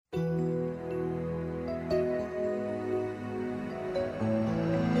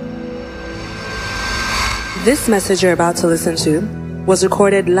This message you're about to listen to was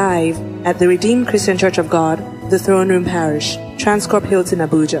recorded live at the Redeemed Christian Church of God, the Throne Room Parish, Transcorp Hilton,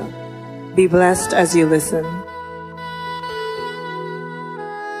 Abuja. Be blessed as you listen.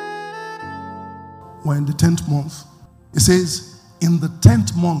 We're in the 10th month. It says, in the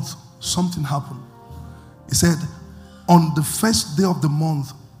 10th month, something happened. It said, on the first day of the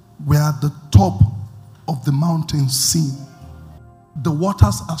month, we are at the top of the mountain seen. The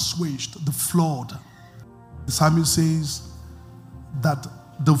waters are assuaged, the flood. The psalmist says that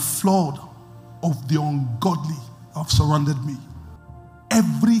the flood of the ungodly have surrounded me.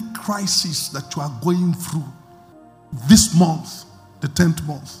 Every crisis that you are going through this month, the 10th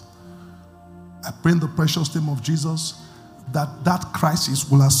month, I pray in the precious name of Jesus that crisis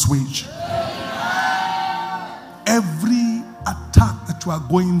will assuage. Every attack that you are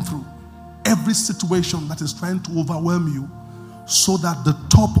going through, every situation that is trying to overwhelm you, so that the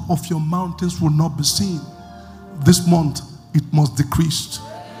top of your mountains will not be seen, this month it must decrease.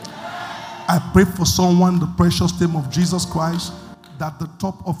 I pray for someone, the precious name of Jesus Christ, that the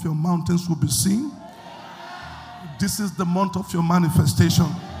top of your mountains will be seen. This is the month of your manifestation.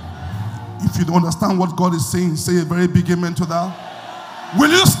 If you don't understand what God is saying, say a very big amen to that.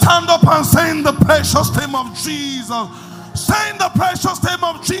 Will you stand up and say in the precious name of Jesus? Say in the precious name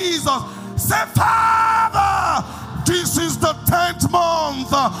of Jesus. Say, Father, this is the 10th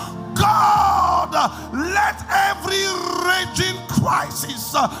month. God, let every raging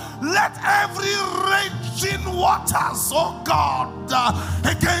crisis, let every raging waters, oh God,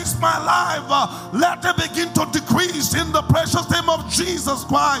 against my life, let it begin to decrease in the precious name of Jesus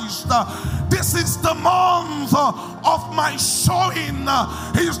Christ. This is the month of my showing.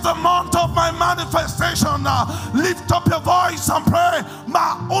 It's the month of my manifestation. Lift up your voice and pray.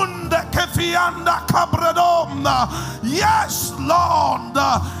 Yes, Lord,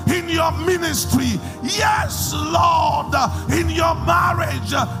 in your ministry. Yes, Lord, in your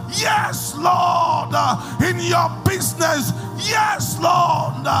marriage. Yes, Lord, in your business. Yes,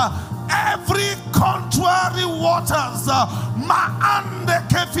 Lord, every contrary waters,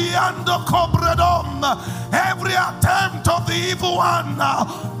 every attempt of the evil one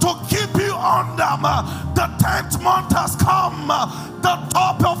to keep you under, the 10th month has come. The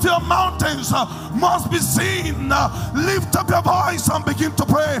top of your mountains must be seen. Lift up your voice and begin to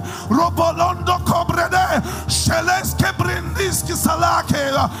pray.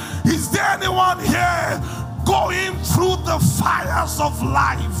 Is there anyone here going through the fires of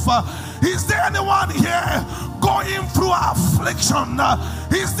life? Is there anyone here going through affliction?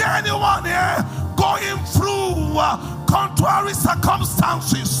 Is there anyone here going through contrary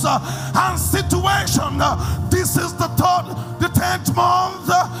circumstances and situation? This is the 10th month.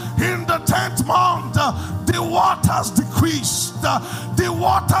 In the 10th month, the waters decreased, the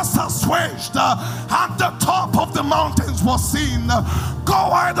waters assuaged, and the top of the mountains was seen.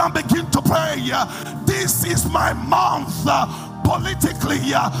 Go ahead and begin to pray. This is my month. Politically,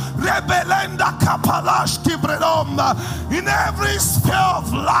 rebelenda kapalash kibredom, in every sphere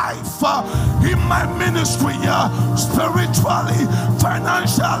of life, in my ministry, spiritually,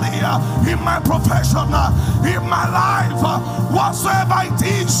 financially, in my profession, in my life, whatsoever it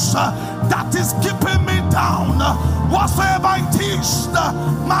is that is keeping me down, whatsoever it is,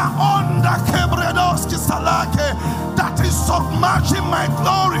 my onda kebredoski salake, that is submerging my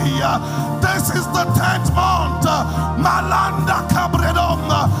glory. This is the 10th month. Malanda kabredom,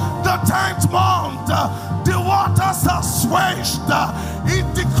 the 10th month. The waters are assuaged. It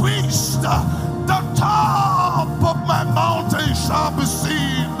decreased. The top of my mountain shall be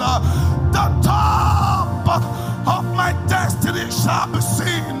seen. The top of my destiny shall be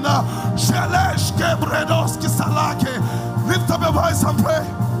seen. Shelesh kebredoski salake. Lift up your voice and pray.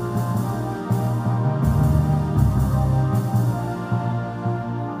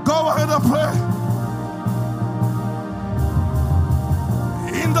 Go ahead and pray.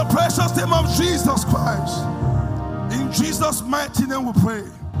 In the precious name of Jesus Christ. In Jesus' mighty name we pray.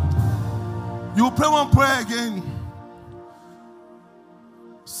 You will pray one prayer again.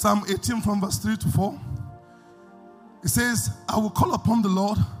 Psalm 18 from verse 3 to 4. It says, I will call upon the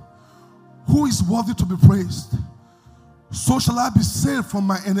Lord, who is worthy to be praised. So shall I be saved from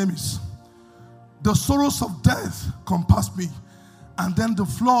my enemies. The sorrows of death compassed me, and then the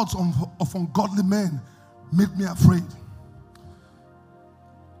floods of ungodly men made me afraid.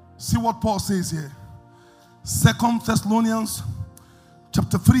 See what Paul says here. 2 Thessalonians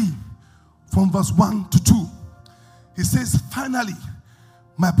chapter 3 from verse 1 to 2. He says, finally,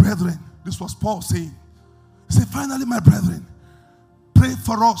 my brethren, this was Paul saying. He said, finally, my brethren, pray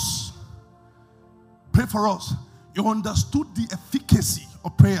for us. Pray for us. You understood the efficacy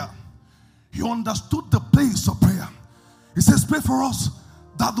of prayer. He understood the place of prayer. He says, pray for us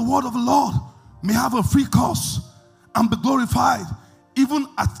that the word of the Lord may have a free course and be glorified, even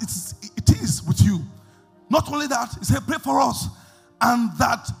as it is with you. Not only that, he said, pray for us and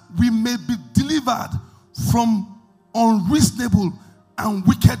that we may be delivered from unreasonable and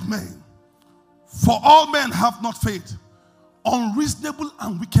wicked men. For all men have not faith. Unreasonable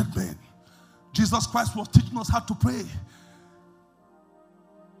and wicked men. Jesus Christ was teaching us how to pray.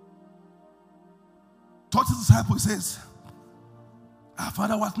 Taught his disciples, he says, our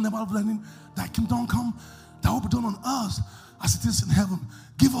Father who art in heaven, thy kingdom come, thy will be done on earth as it is in heaven.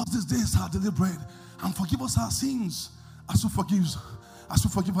 Give us this day our daily bread, and forgive us our sins as we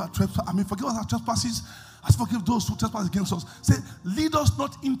forgive our trespasses. Forgive us our trespasses as we forgive those who trespass against us. Say, lead us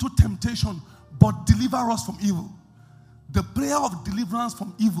not into temptation, but deliver us from evil. The prayer of deliverance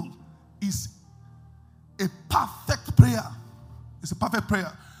from evil is a perfect prayer. It's a perfect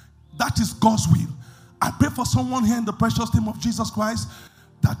prayer. That is God's will. I pray for someone here in the precious name of Jesus Christ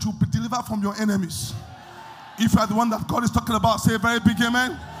that you'll be delivered from your enemies. If you are the one that God is talking about, say a very big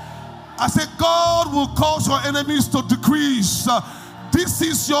amen. I say God will cause your enemies to decrease. This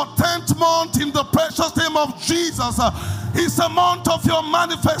is your 10th month in the precious name of Jesus. It's a month of your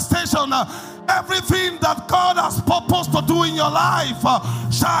manifestation. Everything that God has purposed to do in your life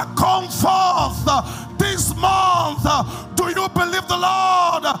shall come forth this month. Do you believe the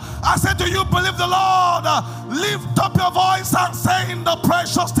Lord? I said, do you believe the Lord? Lift up your voice and say in the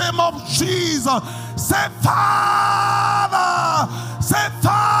precious name of Jesus, say, Father,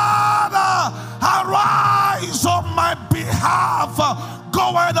 arise on my behalf. Go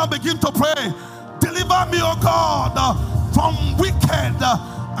ahead and begin to pray. Deliver me, O God, from wicked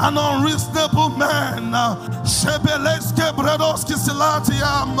and unreasonable men.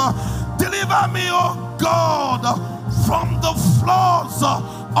 Deliver me, O God, from the flaws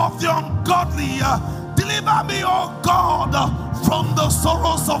of the ungodly. Deliver me, O God, from the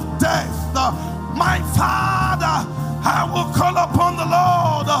sorrows of death. My Father, I will call upon the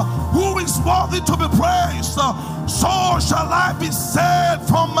Lord, who is worthy to be praised. So shall I be saved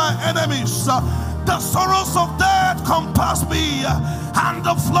from my enemies. The sorrows of death compass me, and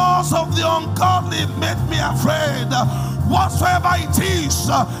the flaws of the ungodly made me afraid. Whatsoever it is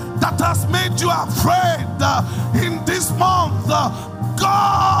that has made you afraid in this month,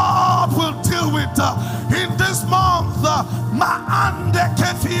 God will deal with. In this month,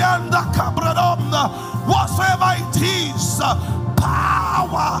 whatsoever it is,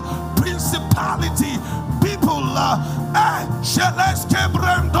 power, principality, people,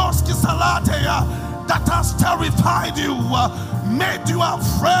 that has terrified you, made you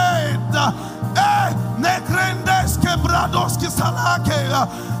afraid.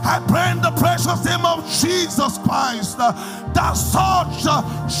 I pray in the precious name of Jesus Christ that such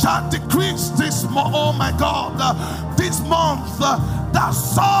shall decrease this month. Oh my God, this month, that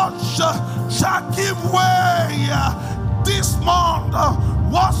such shall give way this month.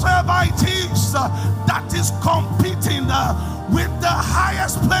 Whatsoever it is that is competing with the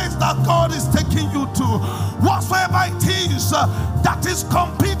highest place that God is taking you to, whatsoever it is that is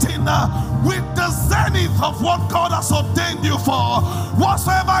competing with the zenith of what God has ordained you for,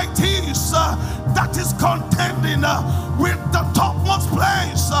 whatsoever it is that is contending with the topmost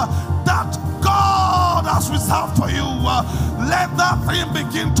place that God has reserved for you, let that thing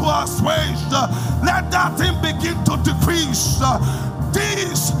begin to assuage, let that thing begin to decrease.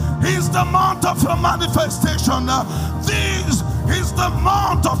 This is the month of your manifestation. This is the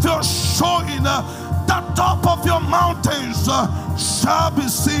month of your showing. The top of your mountains shall be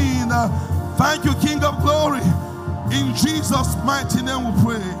seen. Thank you, King of Glory. In Jesus' mighty name we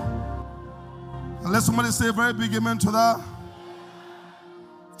pray. And let somebody say a very big amen to that.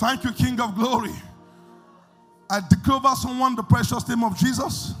 Thank you, King of Glory. I declare over someone the precious name of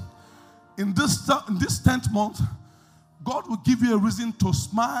Jesus. In this 10th month, God will give you a reason to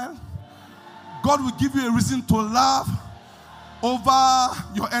smile. God will give you a reason to laugh over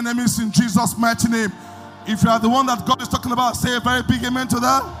your enemies in Jesus' mighty name. If you are the one that God is talking about, say a very big amen to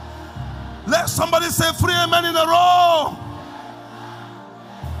that. Let somebody say 3 amen in a row.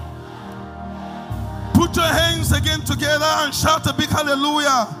 Put your hands again together and shout a big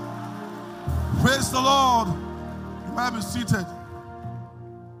hallelujah. Praise the Lord. You might be seated.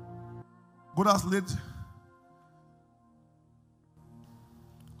 God has laid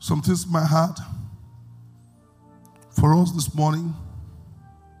some things in my heart for us this morning,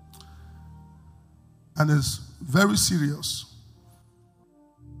 and it's very serious.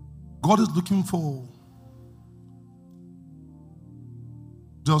 God is looking for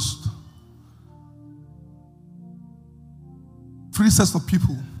just 3 sets of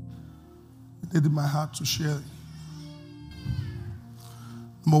people laid in my heart to share.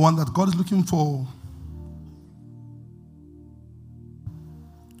 Number one, that God is looking for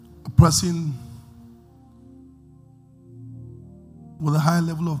a person with a high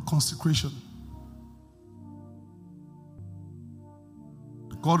level of consecration.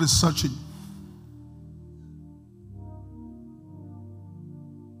 God is searching.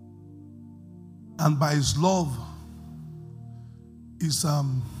 And by His love, is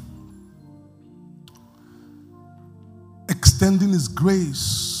extending His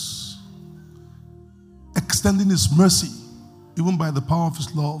grace, extending His mercy, even by the power of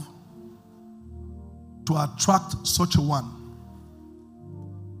His love, to attract such a one.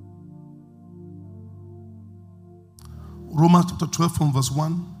 Romans chapter 12 from verse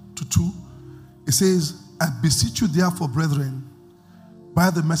 1 to 2, it says, I beseech you therefore, brethren,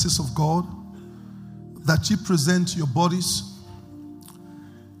 by the mercies of God, that ye present your bodies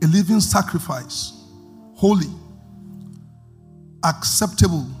a living sacrifice, holy,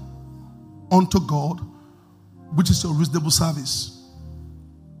 acceptable unto God, which is your reasonable service.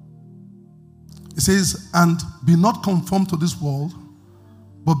 It says, and be not conformed to this world,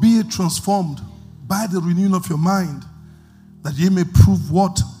 but be ye transformed by the renewing of your mind, that ye may prove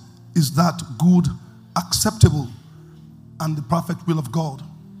what is that good, acceptable, and the perfect will of God.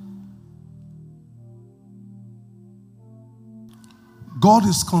 God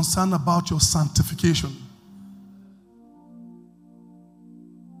is concerned about your sanctification.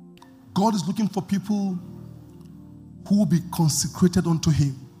 God is looking for people who will be consecrated unto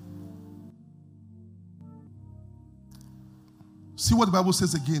Him. See what the Bible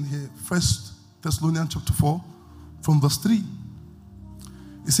says again here. 1 Thessalonians chapter 4 from verse 3.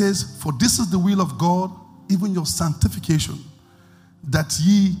 It says, for this is the will of God, even your sanctification, that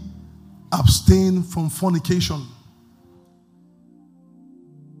ye abstain from fornication.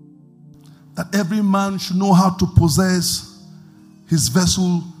 That every man should know how to possess his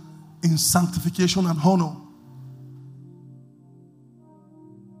vessel in sanctification and honor.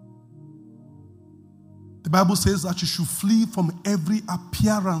 The Bible says that you should flee from every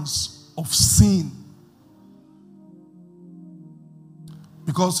appearance of sin.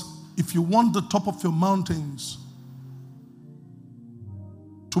 Because if you want the top of your mountains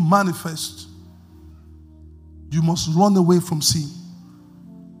to manifest, you must run away from sin.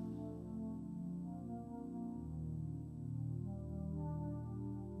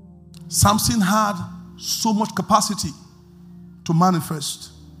 Samson had so much capacity to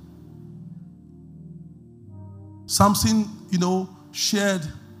manifest. Samson, shared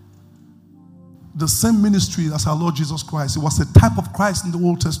the same ministry as our Lord Jesus Christ. It was a type of Christ in the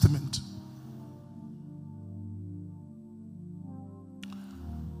Old Testament.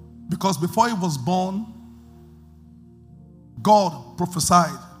 Because before he was born, God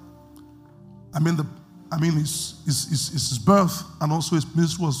prophesied. His birth and also his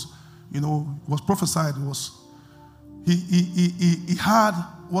ministry was prophesied. He had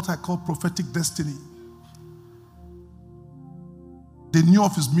what I call prophetic destiny. They knew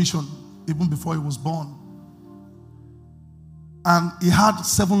of his mission even before he was born. And he had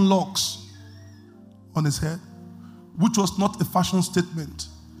 7 locks on his head, which was not a fashion statement.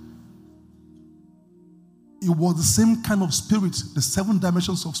 It was the same kind of spirit, the 7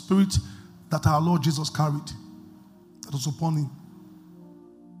 dimensions of spirit that our Lord Jesus carried, that was upon him.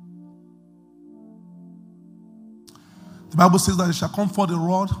 The Bible says that he shall come forth a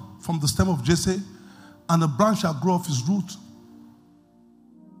rod from the stem of Jesse, and a branch shall grow off his root.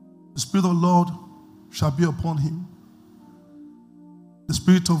 The Spirit of the Lord shall be upon him. The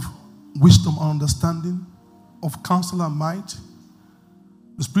Spirit of wisdom and understanding, of counsel and might,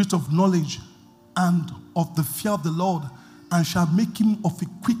 the Spirit of knowledge and of the fear of the Lord, and shall make him of a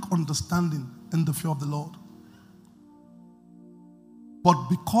quick understanding in the fear of the Lord. But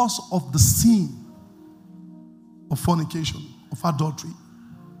because of the sin of fornication, of adultery,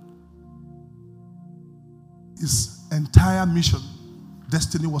 his entire mission,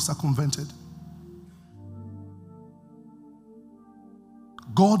 destiny was circumvented.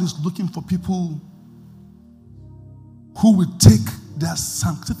 God is looking for people who will take their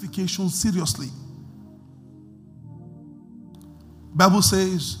sanctification seriously. The Bible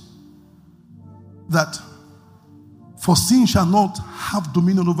says that for sin shall not have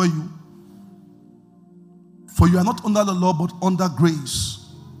dominion over you, for you are not under the law but under grace.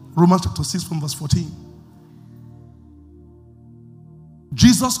 Romans chapter 6 from verse 14.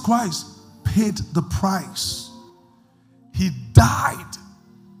 Jesus Christ paid the price. He died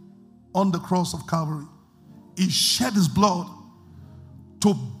on the cross of Calvary. He shed his blood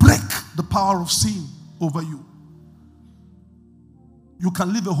to break the power of sin over you. You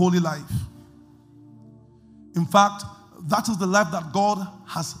can live a holy life. In fact, that is the life that God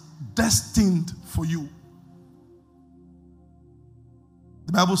has destined for you.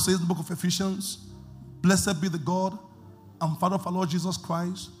 The Bible says in the book of Ephesians, blessed be the God and Father of our Lord Jesus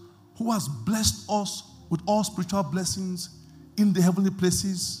Christ, who has blessed us with all spiritual blessings in the heavenly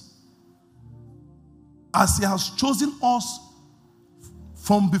places, as he has chosen us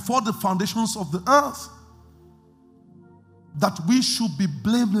from before the foundations of the earth, that we should be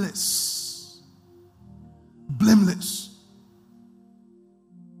blameless. Blameless.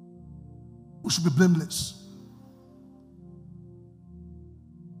 We should be blameless.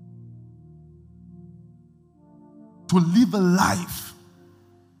 To live a life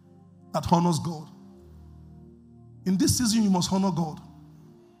that honors God. In this season, you must honor God.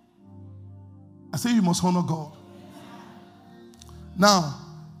 I say you must honor God. Now,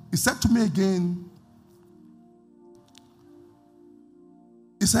 he said to me again,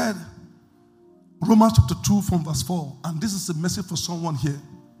 he said, Romans chapter 2 from verse 4, and this is a message for someone here.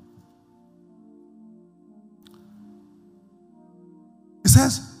 It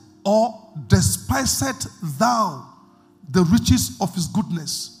says, or despisest thou the riches of his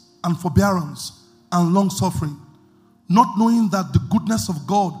goodness and forbearance and long suffering, not knowing that the goodness of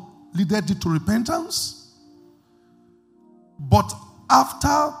God leadeth thee to repentance? But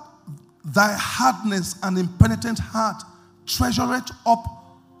after thy hardness and impenitent heart treasure it up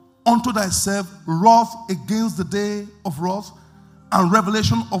unto thyself wrath against the day of wrath and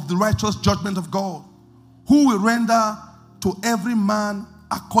revelation of the righteous judgment of God, who will render to every man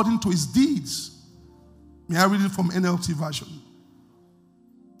according to his deeds. May I read it from NLT version?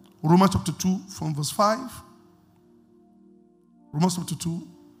 Romans chapter 2 from verse 5. Romans chapter 2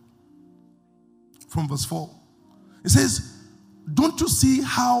 from verse 4. It says, don't you see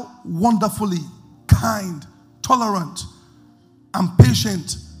how wonderfully kind, tolerant, and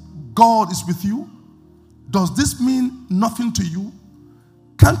patient God is with you? Does this mean nothing to you?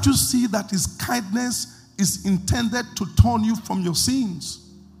 Can't you see that his kindness is intended to turn you from your sins?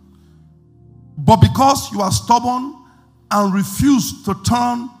 But because you are stubborn and refuse to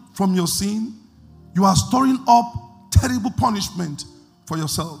turn from your sin, you are storing up terrible punishment for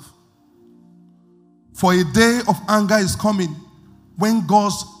yourself. For a day of anger is coming when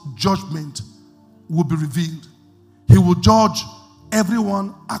God's judgment will be revealed. He will judge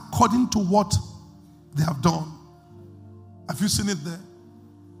everyone according to what they have done. Have you seen it there?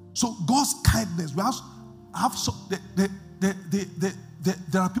 So God's kindness,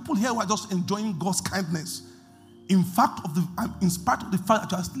 there are people here who are just enjoying God's kindness. In spite of the fact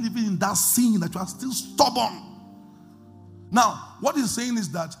that you are still living in that sin, that you are still stubborn. Now, what he's saying is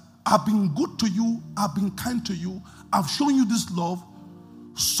that I've been good to you, I've been kind to you, I've shown you this love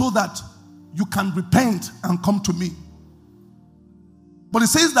so that you can repent and come to me. But it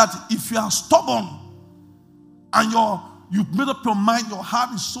says that if you are stubborn and you've made up your mind, your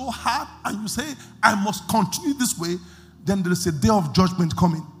heart is so hard, and you say, I must continue this way, then there is a day of judgment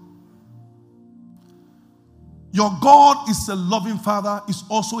coming. Your God is a loving Father, is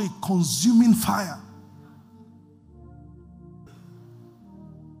also a consuming fire.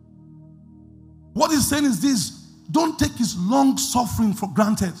 What he's saying is this: don't take his long suffering for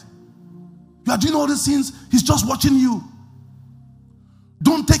granted. You are doing all these things, he's just watching you.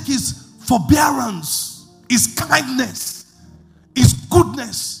 Don't take his forbearance, his kindness, his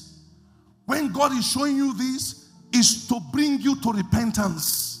goodness. When God is showing you this, is to bring you to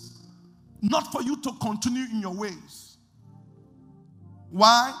repentance, not for you to continue in your ways.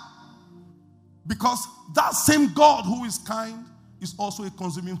 Why? Because that same God who is kind is also a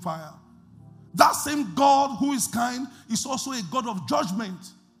consuming fire. That same God who is kind is also a God of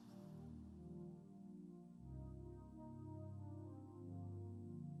judgment.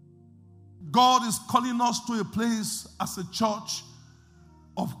 God is calling us to a place as a church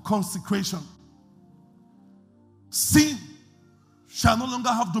of consecration. Sin shall no longer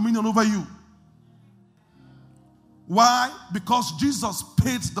have dominion over you. Why? Because Jesus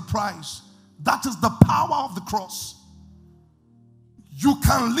paid the price. That is the power of the cross. You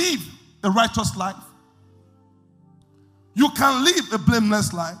can live a righteous life. You can live a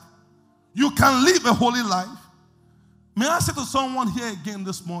blameless life. You can live a holy life. May I say to someone here again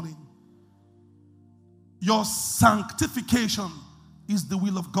this morning, your sanctification is the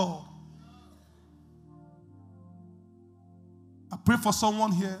will of God. I pray for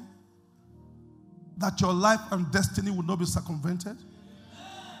someone here that your life and destiny will not be circumvented,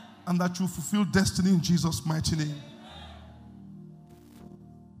 and that you fulfill destiny in Jesus' mighty name.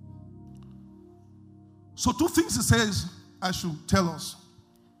 So 2 things it says I should tell us.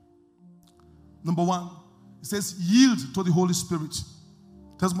 Number 1, it says yield to the Holy Spirit.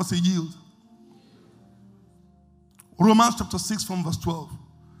 Tell someone, say yield. Romans chapter 6 from verse 12.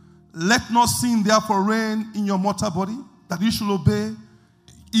 Let not sin therefore reign in your mortal body, that you should obey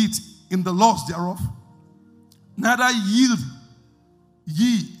it in the laws thereof. Neither yield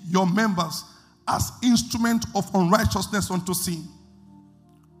ye your members as instrument of unrighteousness unto sin,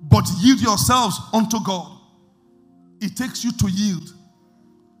 but yield yourselves unto God. It takes you to yield.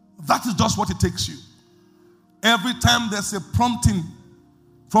 That is just what it takes you. Every time there's a prompting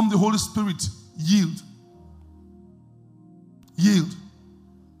from the Holy Spirit, yield. Yield.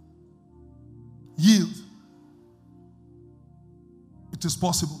 Yield. It is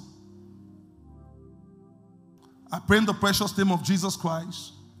possible. I pray in the precious name of Jesus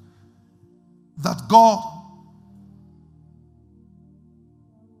Christ that God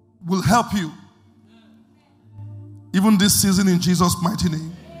will help you even this season in Jesus' mighty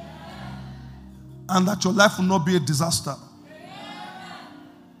name, and that your life will not be a disaster.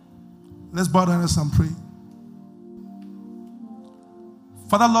 Let's bow down and pray.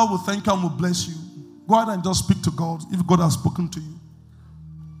 Father, Lord, we thank you and we bless you. Go ahead and just speak to God if God has spoken to you.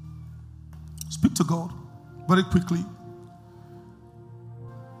 Speak to God very quickly.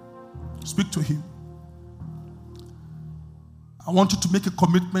 Speak to him. I want you to make a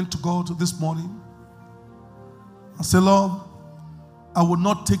commitment to God this morning and say, Lord, I will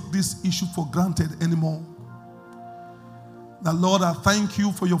not take this issue for granted anymore. That, Lord, I thank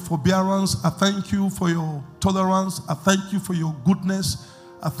you for your forbearance. I thank you for your tolerance. I thank you for your goodness.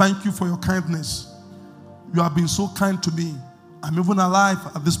 I thank you for your kindness. You have been so kind to me. I'm even alive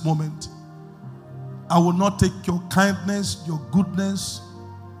at this moment. I will not take your kindness, your goodness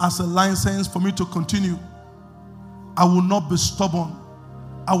as a license for me to continue. I will not be stubborn.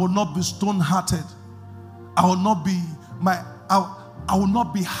 I will not be stone-hearted. I will not be I will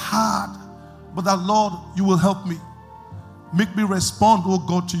not be hard. But that, Lord, you will help me. Make me respond, oh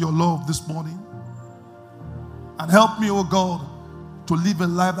God, to your love this morning. And help me, oh God, to live a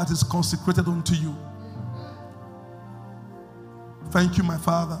life that is consecrated unto you. Thank you, my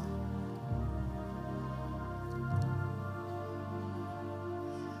Father.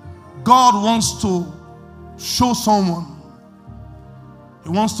 God wants to show someone. He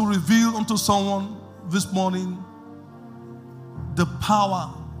wants to reveal unto someone this morning the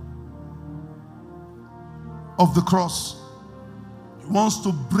power of the cross. He wants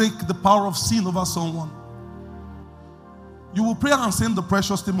to break the power of sin over someone. You will pray and say in the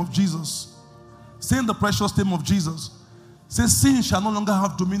precious name of Jesus. Say in the precious name of Jesus. Say, sin shall no longer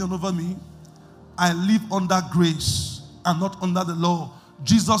have dominion over me. I live under grace and not under the law.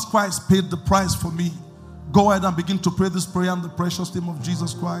 Jesus Christ paid the price for me. Go ahead and begin to pray this prayer in the precious name of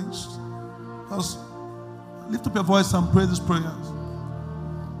Jesus Christ. Just lift up your voice and pray this prayer.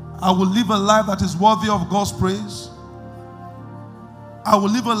 I will live a life that is worthy of God's praise. I will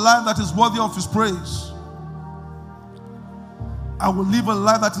live a life that is worthy of His praise. I will live a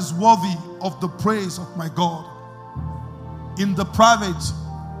life that is worthy of the praise of my God. In the private,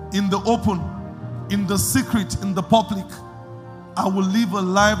 in the open, in the secret, in the public, I will live a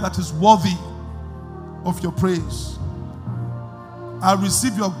life that is worthy of your praise. I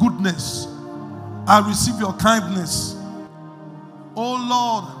receive your goodness. I receive your kindness. Oh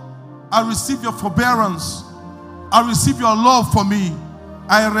Lord, I receive your forbearance. I receive your love for me.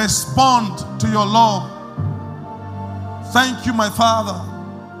 I respond to your love. Thank you, my Father.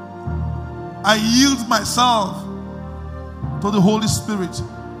 I yield myself to the Holy Spirit.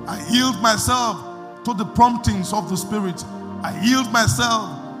 I yield myself to the promptings of the Spirit. I yield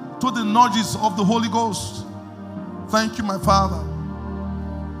myself to the nudges of the Holy Ghost. Thank you, my Father.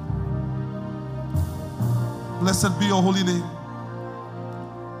 Blessed be your holy name.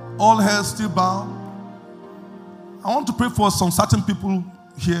 All heads still bow. I want to pray for some certain people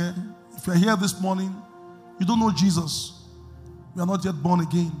here. If you're here this morning, you don't know Jesus. You are not yet born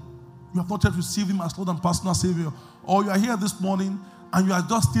again. You have not yet received Him as Lord and personal Savior. Or you are here this morning and you are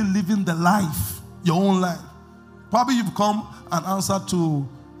just still living the life, your own life. Probably you've come and answered to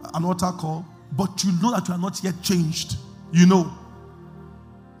an altar call, but you know that you are not yet changed. You know.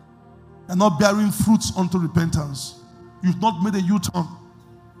 You're not bearing fruits unto repentance. You've not made a U-turn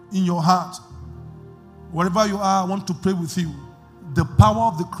in your heart. Wherever you are, I want to pray with you. The power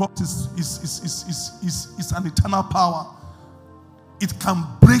of the cross is an eternal power. It can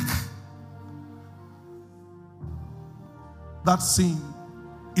break that sin.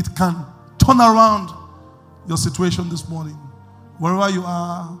 It can turn around your situation this morning. Wherever you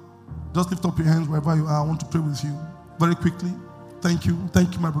are, just lift up your hands wherever you are. I want to pray with you very quickly. Thank you.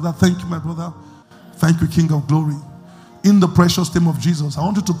 Thank you, my brother. Thank you, my brother. Thank you, King of Glory. In the precious name of Jesus, I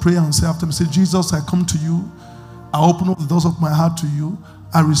want you to pray and say after me, say, Jesus, I come to you. I open up the doors of my heart to you.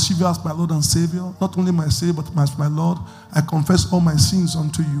 I receive you as my Lord and Savior. Not only my Savior, but as my Lord. I confess all my sins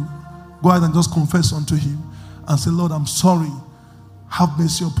unto you. Go ahead and just confess unto him and say, Lord, I'm sorry. Have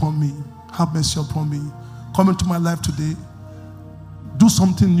mercy upon me. Have mercy upon me. Come into my life today. Do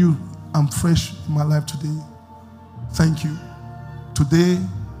something new and fresh in my life today. Thank you. Today,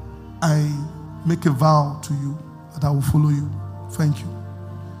 I make a vow to you that I will follow you. Thank you.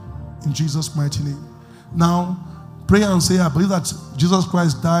 In Jesus' mighty name. Now, pray and say, I believe that Jesus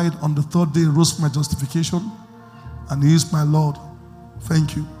Christ died on the third day, rose for my justification, and he is my Lord.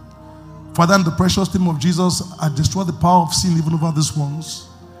 Thank you. Father, in the precious name of Jesus, I destroy the power of sin even over these ones.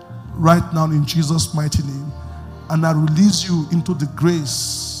 Right now in Jesus' mighty name. And I release you into the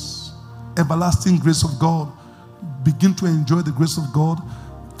grace, everlasting grace of God. Begin to enjoy the grace of God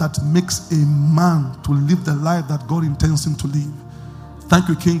that makes a man to live the life that God intends him to live. Thank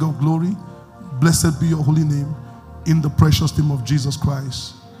you, King of glory. Blessed be your holy name. In the precious name of Jesus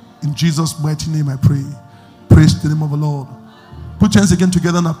Christ. In Jesus' mighty name I pray. Praise the name of the Lord. Put your hands again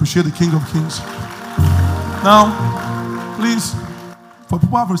together and appreciate the King of Kings. Now, please, for people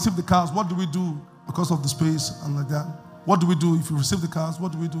who have received the cards, what do we do because of the space and like that? What do we do if you receive the cards?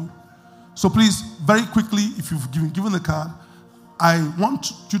 What do we do? So please, very quickly, if you've been given the card, I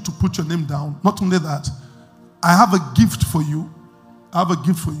want you to put your name down. Not only that, I have a gift for you. I have a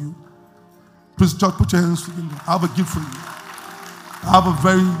gift for you. Please, church, put your hands together. I have a gift for you. I have a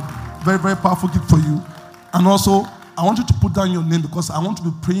very, very, very powerful gift for you. And also, I want you to put down your name because I want to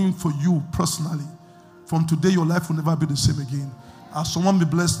be praying for you personally. From today, your life will never be the same again. As someone be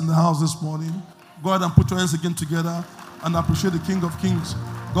blessed in the house this morning, go ahead and put your hands again together and appreciate the King of Kings.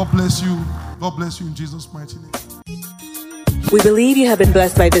 God bless you. God bless you in Jesus' mighty name. We believe you have been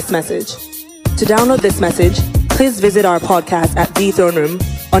blessed by this message. To download this message, please visit our podcast at The Throne Room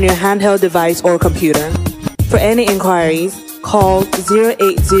on your handheld device or computer. For any inquiries, call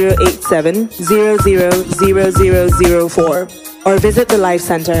 08087 000004 or visit the Life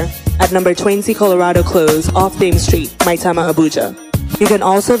Center at number 20 Colorado Close off Dame Street, Maitama, Abuja. You can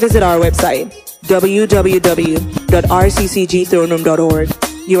also visit our website, www.rccgthroneroom.org.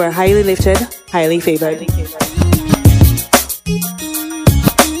 You are highly lifted, highly favored.